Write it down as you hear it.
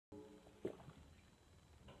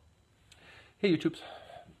Hey YouTubes.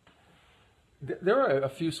 There are a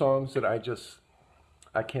few songs that I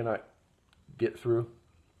cannot get through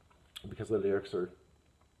because the lyrics are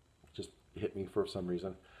just hit me for some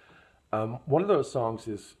reason. One of those songs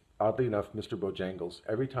is, oddly enough, Mr. Bojangles.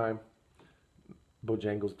 Every time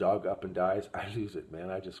Bojangles' dog up and dies, I lose it,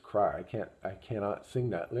 man. I just cry. I cannot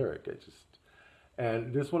sing that lyric.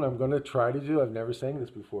 And this one I'm going to try to do. I've never sang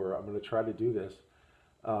this before. I'm going to try to do this.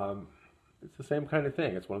 It's the same kind of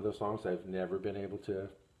thing. It's one of those songs I've never been able to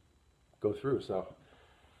go through. So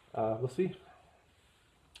we'll see.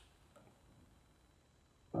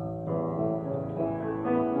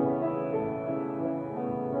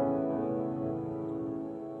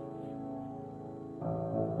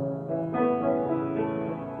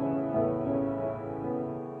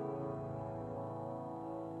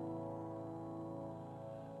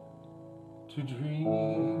 To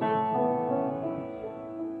dream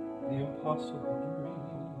the impossible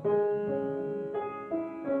dream,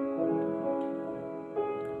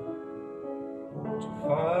 to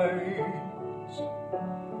fight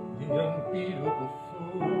the unbeatable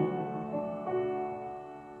foe,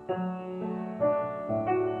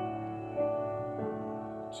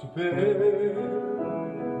 to bear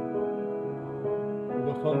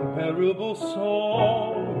with unbearable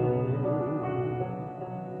sorrow,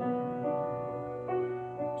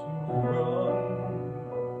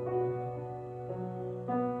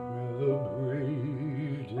 the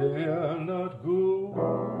brave dare not go,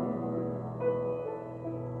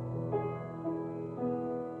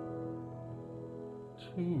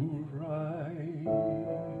 to right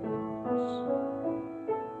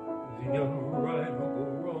the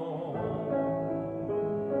unrightable wrong,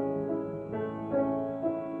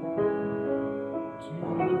 to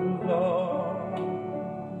love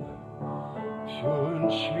pure and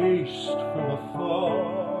chaste from afar,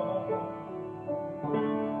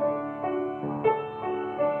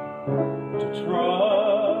 to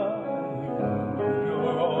try in your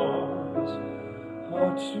arms how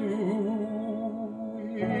to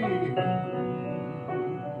weep,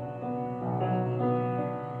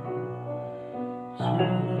 to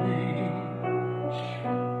reach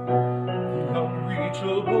the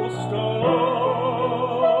unreachable star.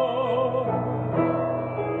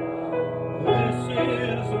 This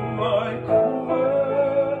is my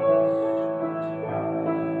quest,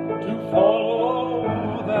 to follow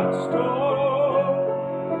that star,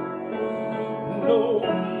 no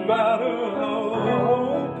matter how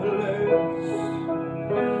hopeless,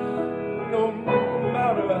 no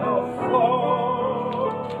matter how far,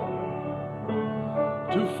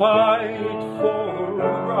 to fight for the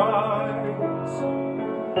right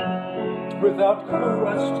without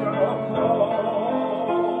question or cause,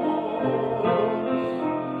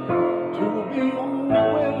 to be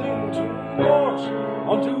willing to march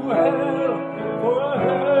unto hell for a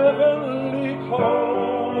heavenly cause.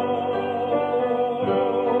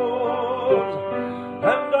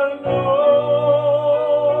 And I know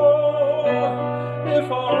if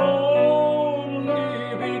I'll only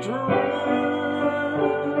be true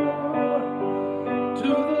to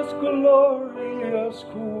this glorious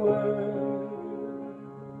quest,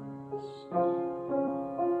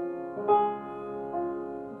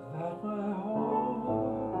 that my heart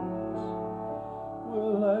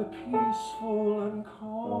will lie peaceful and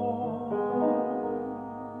calm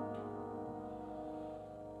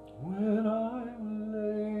when I'm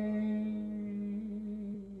laid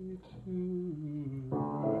to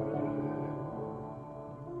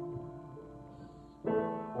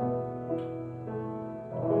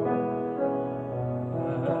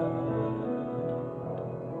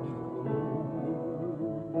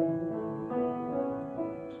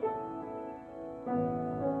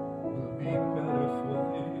will be better for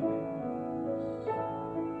this,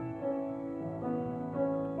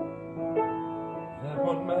 that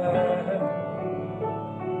one man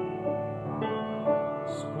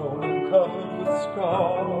scrolling covered with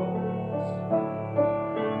scars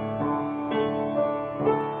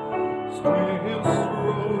still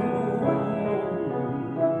through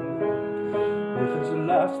with his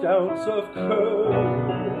last ounce of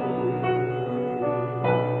courage